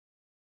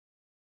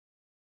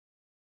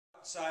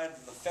Outside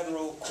the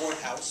federal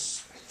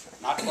courthouse,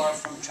 not far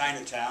from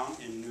Chinatown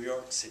in New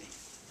York City.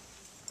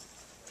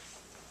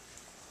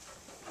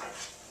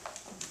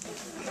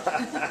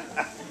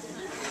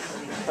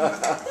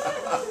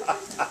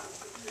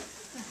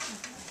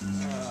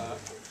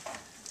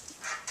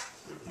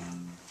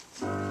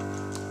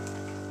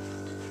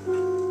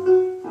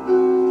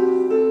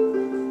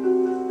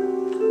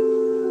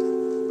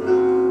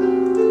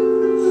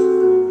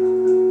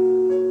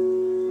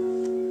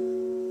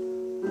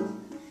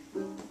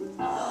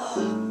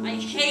 I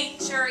hate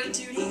jury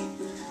duty.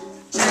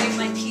 Jury of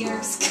my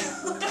peers.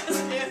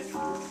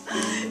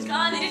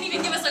 God, they didn't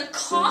even give us a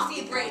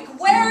coffee break.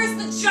 Where is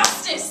the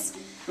justice?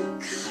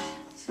 God.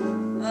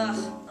 Ugh.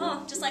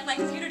 Oh, just like my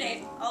computer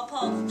day. All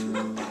pulp.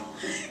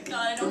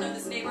 God, I don't know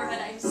this neighborhood.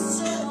 I'm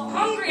so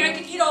hungry I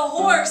could eat a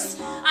horse.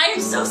 I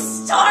am so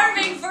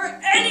starving for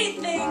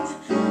anything.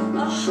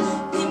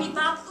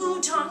 Bibimbap,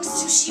 udon,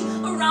 sushi,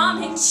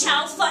 ramen,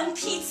 chow fun,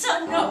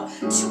 pizza. No,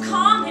 too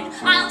common.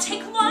 I'll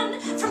take one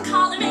from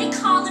column A,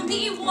 column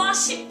B.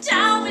 Wash it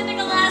down with a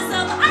glass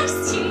of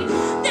iced tea.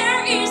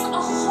 There is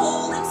a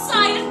hole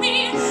inside of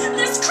me.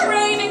 This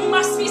craving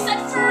must be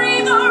set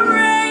free.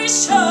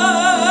 Voracious,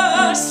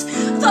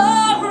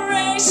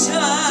 voracious.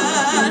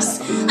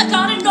 I've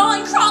got a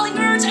gnawing, crawling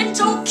urge and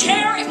don't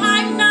care if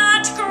I'm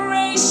not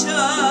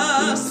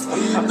gracious.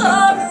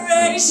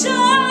 Voracious.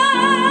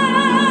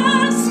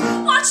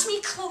 Watch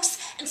me close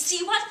and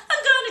see what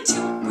I'm gonna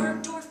do.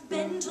 Bergdorf,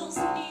 Bendel's,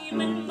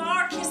 Neiman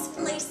Marcus,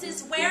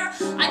 places where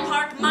I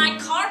park my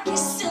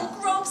carcass.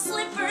 Silk robe,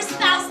 slippers,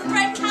 1,000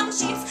 thread count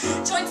sheets.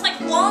 Joints like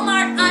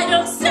Walmart, I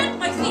don't set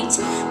my feet.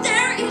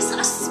 There is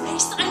a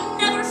space I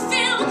never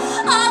fill,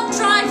 a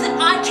drive that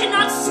I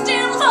cannot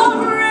still.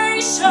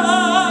 Voracious,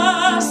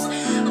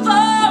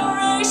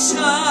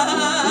 voracious.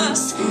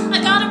 I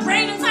got a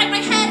brain inside my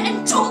head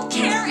and don't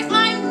care if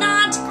I'm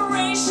not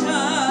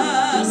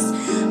gracious.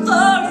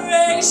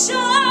 Voracious.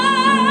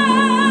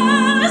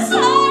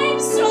 I'm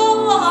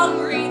so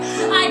hungry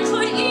I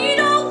could eat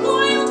a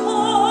wild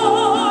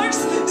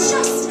horse.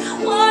 Just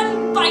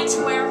one bite,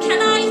 where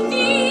can I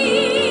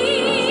feed?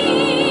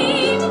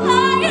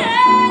 My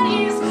head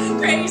is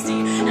crazy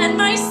and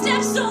my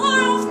steps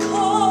are of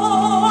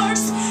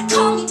course.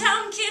 Calm me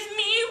down, give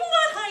me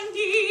what I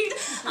need.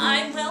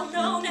 I'm well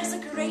known as a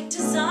great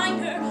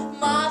designer,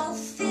 model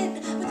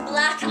thin with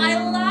black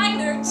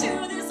eyeliner.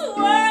 To this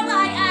world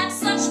I add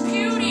such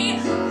beauty.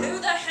 Who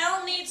the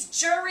hell needs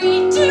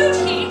jury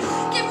duty?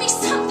 Give me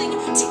something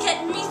to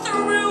get me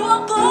through.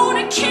 A bone,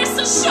 a kiss,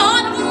 a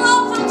shot of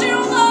love will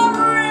do.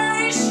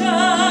 Voracious,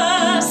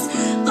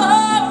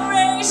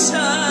 voracious.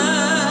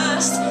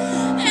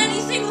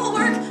 Anything will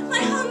work, my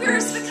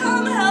hunger's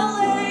become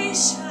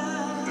hellacious.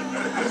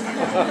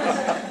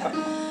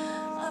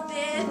 A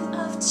bit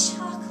of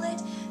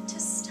chocolate to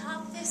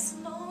stop this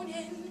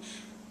moaning.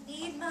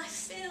 Need my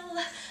fill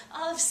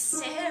of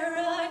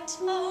serotonin.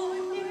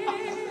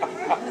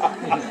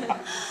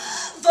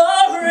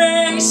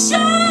 Voracious.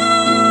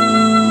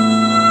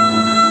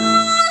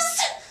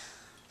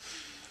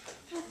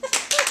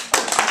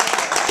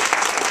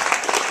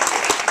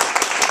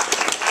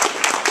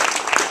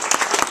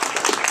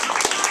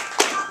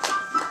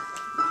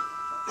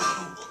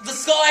 The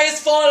sky is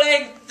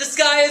falling! The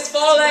sky is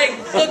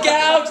falling! Look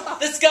out!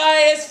 The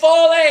sky is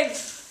falling!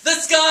 The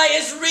sky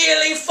is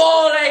really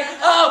falling!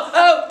 Oh,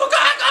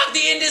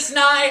 the end is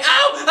nigh!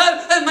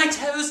 Ow! My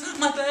toes!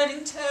 My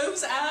burning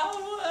toes!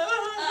 Ow!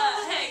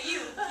 Hey, you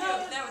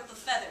there with the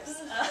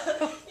feathers.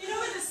 You know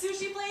where the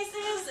sushi place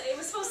is? It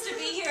was supposed to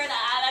be here, and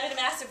I'm in a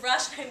massive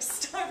rush, and I'm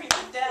starving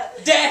to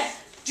death. Death!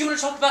 Do you want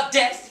to talk about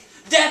death?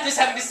 Death is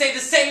having to say the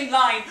same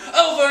line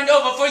over and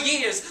over for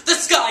years. The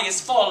sky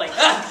is falling.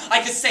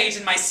 I could say it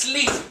in my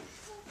sleep. Wait,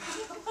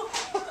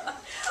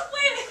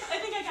 I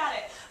think I got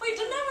it. Wait,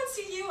 didn't I once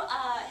see you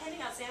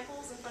handing out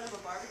samples in front of a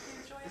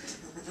barbecue joint?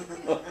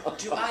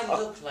 Do I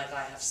look like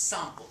I have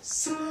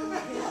samples?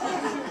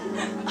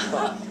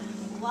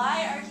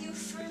 Why are you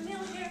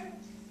familiar?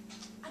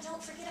 I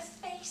don't forget a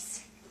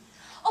face.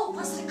 Oh,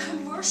 was it a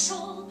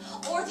commercial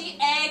or the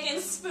egg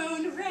and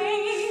spoon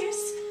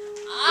race?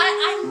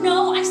 I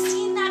know I've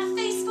seen that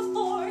face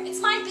before. It's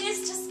my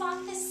biz to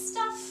spot this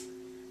stuff.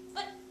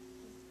 But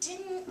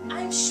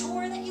I'm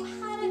sure that you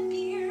had a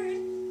beard.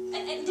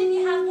 And didn't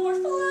you have more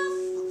fluff?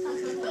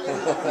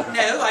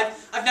 No,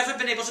 I've never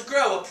been able to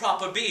grow a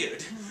proper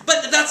beard.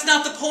 But that's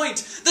not the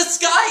point. The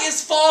sky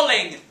is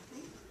falling.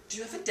 Do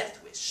you have a death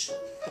wish?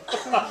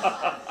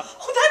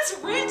 Oh, that's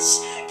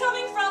rich,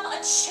 coming from a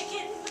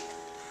chicken.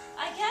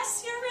 I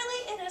guess you're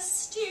really in a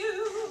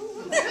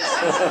stew.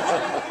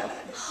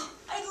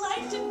 I'd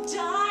like to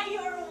dye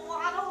or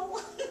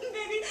waddle.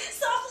 Maybe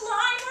soft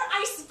lime or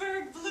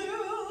iceberg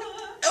blue.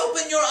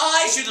 Open your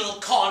eyes, you little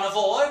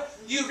carnivore.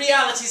 You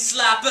reality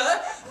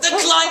slapper. The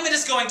climate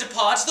is going to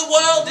part. The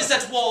world is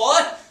at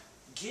war.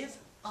 Give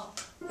up.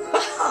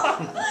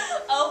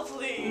 Oh,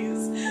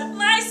 please.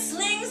 My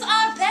slings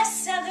are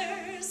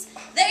bestsellers.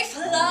 They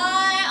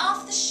fly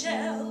off the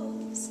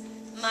shelves.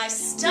 My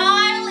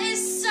style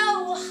is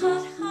so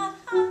hot, hot,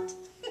 hot.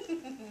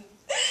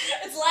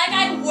 It's like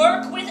I work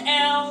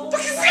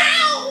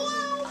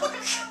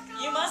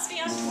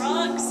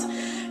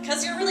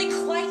because you're really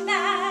quite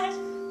mad.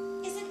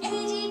 Is it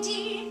ADD,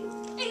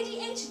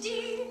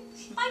 ADHD,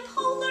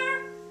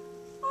 bipolar,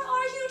 or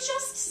are you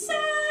just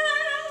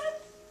sad?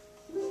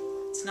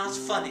 It's not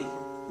funny.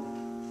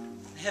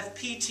 I have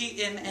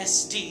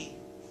PTMSD.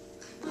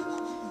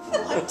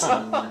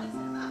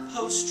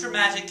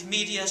 Post-traumatic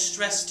media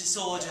stress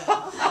disorder.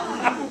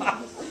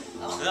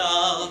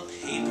 The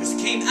papers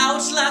came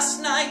out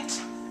last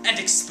night and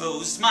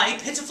exposed my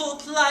pitiful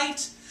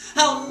plight.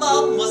 How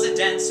Mum was a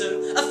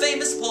dancer, a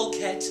famous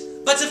polkette,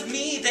 but of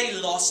me they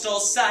lost all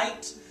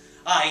sight.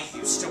 I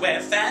used to wear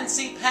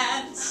fancy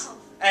pants,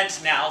 and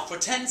now for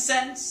 10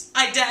 cents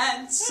I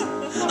dance.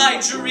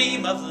 I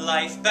dream of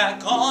life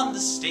back on the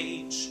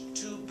stage.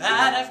 Too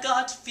bad I've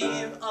got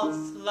fear of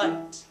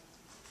flight.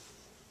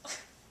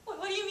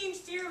 What do you mean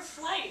fear of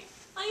flight?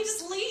 Why don't you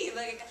just leave?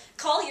 Like,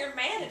 call your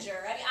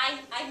manager. I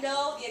mean, I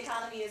know the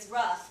economy is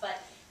rough,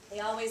 but they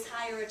always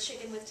hire a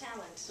chicken with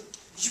talent.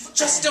 You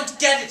just don't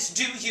get it,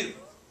 do you?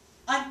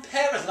 I'm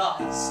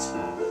paralyzed.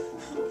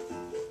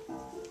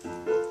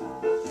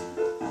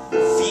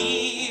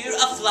 Fear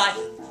of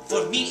flying.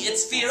 For me,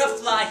 it's fear of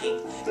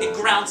flying. It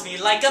grounds me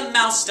like a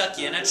mouse stuck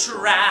in a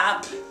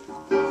trap.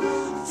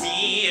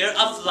 Fear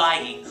of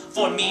flying.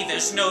 For me,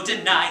 there's no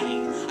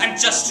denying. I'm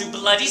just too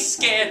bloody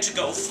scared to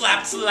go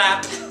flap,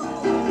 flap.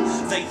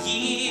 The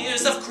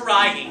years of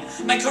crying,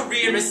 my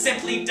career is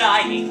simply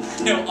dying.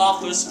 No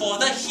offers for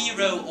the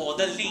hero or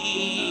the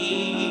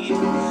lead.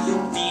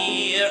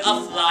 Fear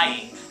of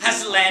flying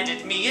has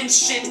landed me in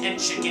shit and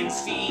chicken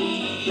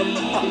feed.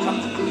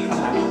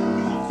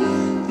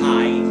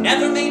 I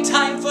never made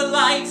time for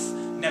life,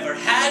 never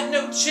had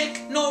no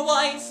chick nor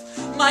wife.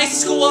 My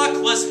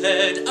squawk was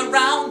heard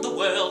around the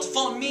world.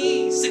 For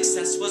me,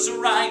 success was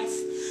rife.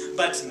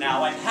 But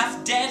now I'm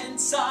half dead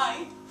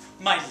inside.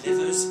 My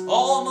liver's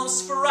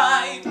almost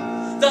fried.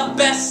 The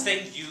best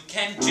thing you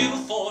can do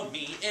for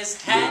me is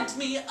hand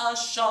me a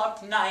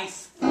sharp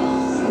knife.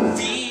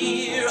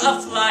 Fear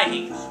of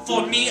flying.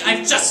 For me,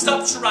 I've just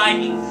stopped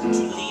trying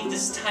to leave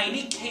this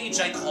tiny cage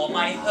I call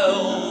my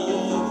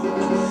home.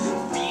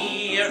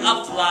 Fear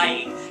of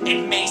flying.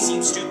 It may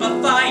seem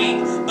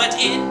stupefying, but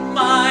in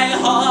my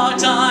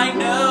heart I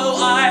know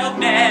I'll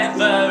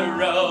never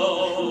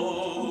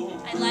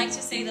roam. I'd like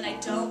to say that I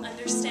don't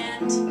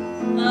understand,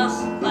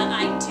 but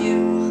I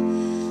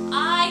do.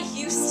 I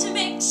used to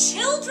make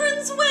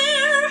children's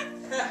wear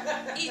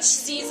each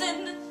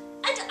season,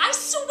 and I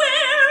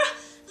swear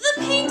the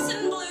pinks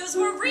and blues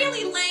were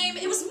really lame.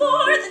 It was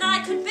more than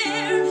I could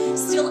bear.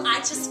 Still, I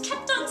just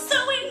kept on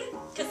sewing,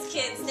 'cause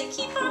kids, they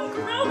keep on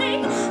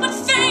growing. But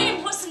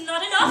fame was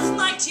not enough,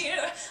 my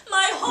dear.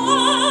 My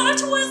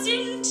heart was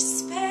in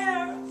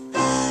despair.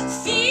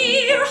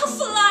 Fear of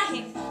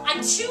flying. I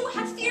too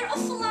had fear of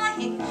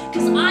flying,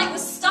 'cause I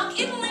was stuck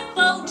in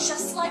limbo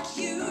just like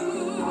you.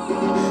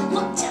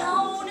 Looked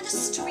down in the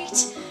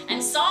street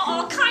and saw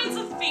all kinds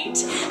of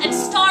feet and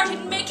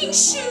started making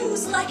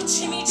shoes like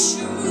Jimmy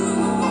Choo.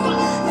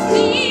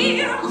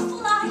 Fear of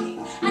flying,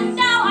 and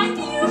now I'm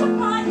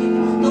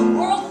beautifying the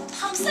world with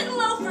pumps and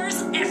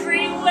loafers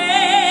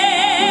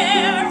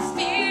everywhere.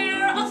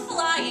 Fear of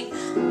flying,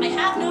 I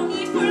have no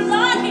need for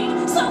lying,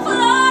 so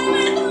fly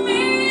with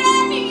me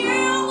and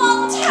you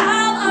won't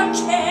have a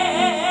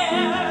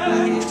care.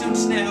 I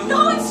don't know. No,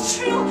 it's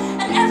true,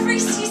 and every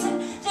season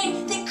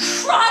they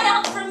cry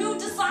out for new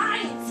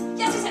designs.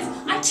 Yes,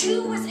 I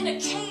too was in a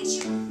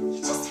cage. You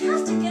just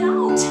have to get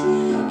out.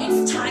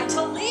 It's time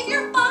to leave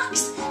your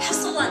box, have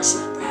some lunch,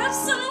 perhaps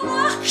some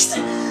rocks.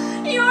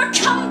 Your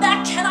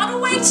comeback cannot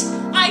wait,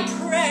 I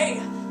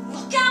pray.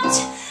 Look out,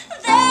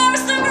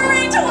 there's the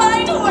great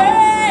white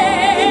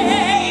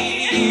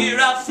way. Fear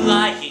of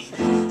flying.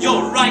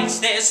 You're right,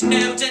 there's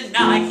no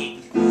denying.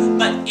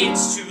 But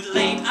it's too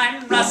late,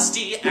 I'm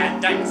rusty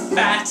and I'm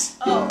fat.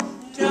 Oh,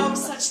 no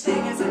such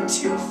thing as a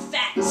too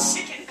fat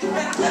chicken.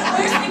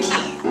 Where's the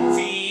key?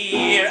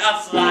 Fear of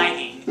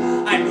flying.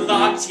 I'm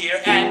locked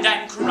here and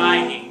I'm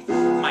crying.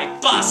 My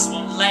boss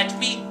won't let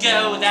me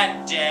go,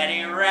 that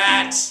daddy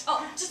rat.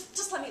 Oh,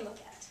 just let me look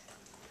at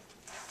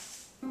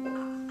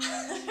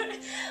it.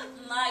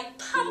 My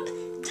pump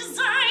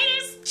design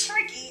is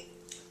tricky.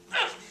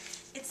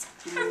 It's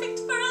perfect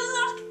for a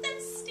lock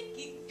that's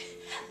sticky.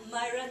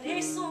 My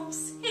Renaissance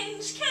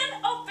hinge can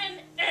open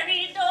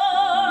any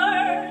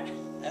door.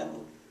 Oh.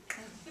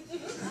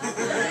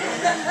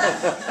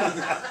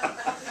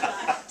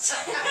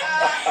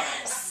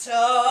 So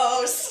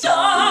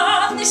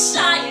stop the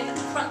shying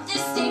from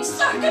this stage,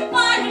 start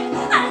goodbying,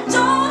 and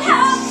don't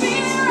have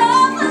fear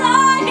of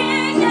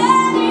flying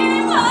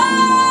anymore.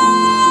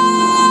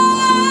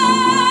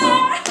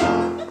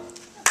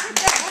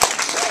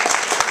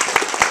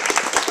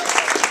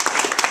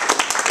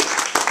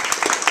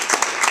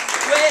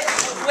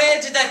 Where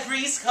did that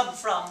breeze come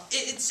from?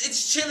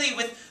 It's chilly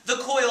with the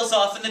coils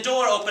off and the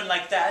door open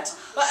like that.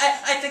 But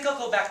I think I'll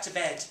go back to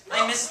bed.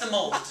 I miss the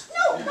mold.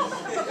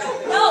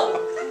 No,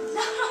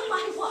 not on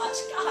my watch,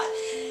 God.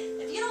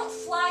 If you don't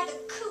fly the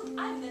coop,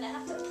 I'm gonna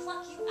have to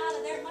pluck you out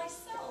of there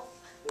myself.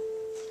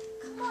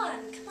 Come on,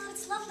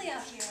 it's lovely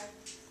out here.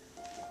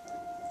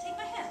 Take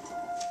my hand.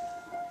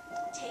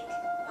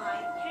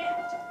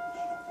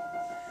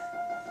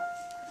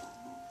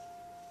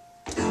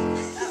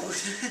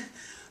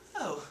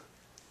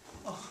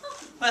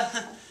 Well,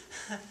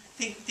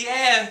 the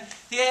air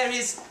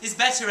is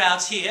better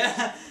out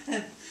here.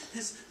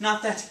 There's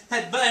not that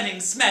burning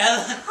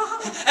smell.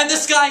 And the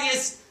sky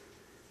is...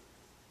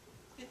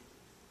 It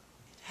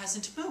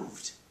hasn't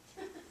moved.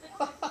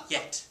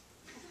 Yet.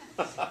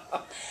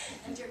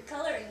 And your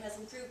coloring has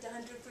improved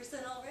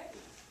 100% already.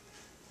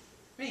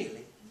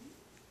 Really?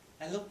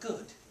 I look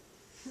good.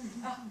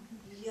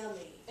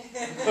 Yummy. I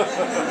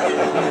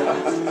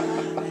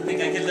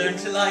think I could learn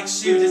to like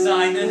shoe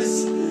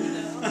designers.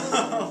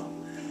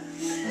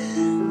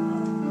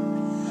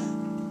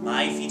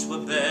 My feet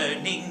were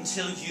burning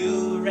till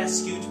you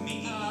rescued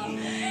me.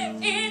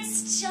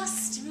 It's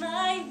just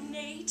my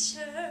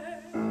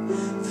nature.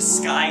 The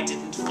sky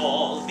didn't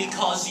fall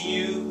because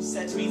you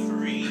set me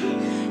free.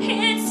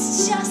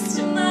 It's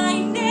just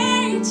my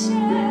nature.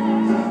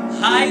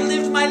 I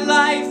lived my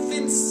life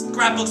in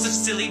scrapbooks of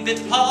silly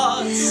bit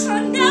parts.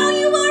 Now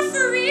you are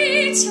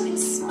free to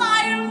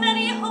inspire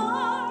many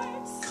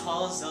hearts.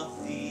 Cause of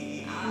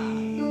thee.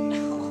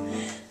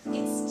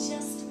 It's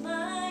just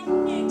my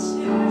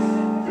nature.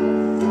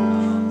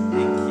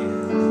 Thank you.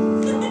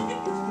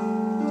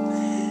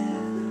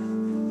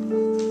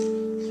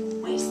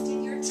 You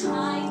wasted your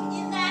time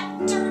in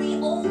that dirty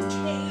old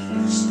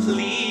cage.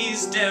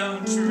 Please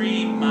don't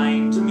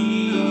remind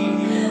me.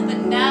 But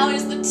now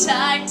is the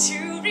time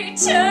to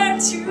return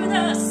to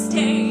the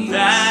stage.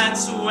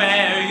 That's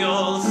where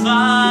you'll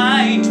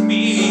find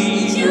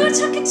me. You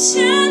took a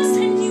chance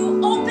and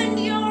you opened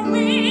your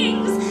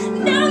wings.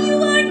 Now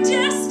you are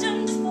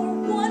destined for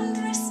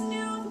wondrous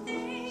new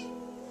things.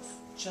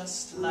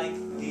 Just like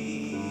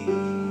thee.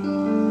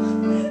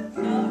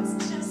 No, it's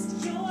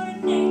just your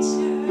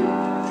nature.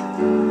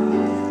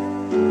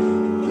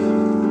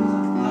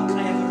 How can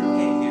I ever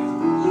repay you?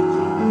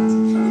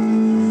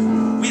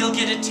 We'll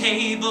get a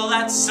table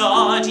at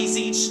Saudi's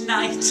each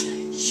night.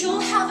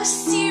 You'll have a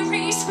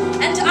series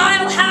and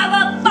I'll have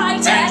a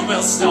bite. And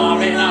we'll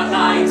star in our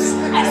lives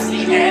as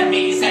the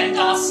Emmys and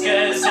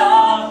Oscars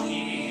are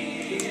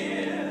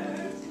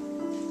here.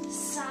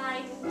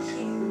 Sign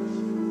here.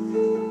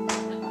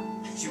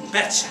 You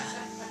betcha.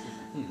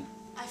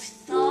 I've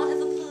thought of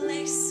a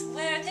place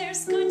where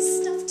there's good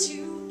stuff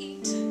to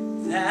eat.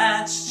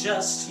 That's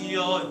just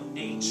your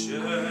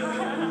nature.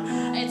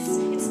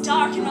 It's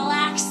dark and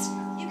relaxed.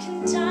 You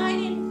can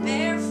dine in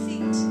bare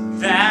feet.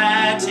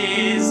 That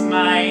is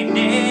my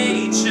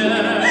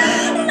nature.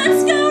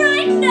 Let's go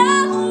right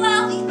now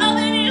while the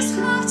oven is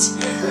hot.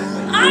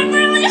 I'm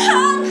really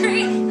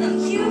hungry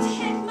and you've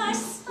hit my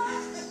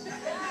spot.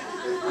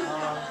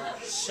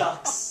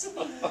 Shucks.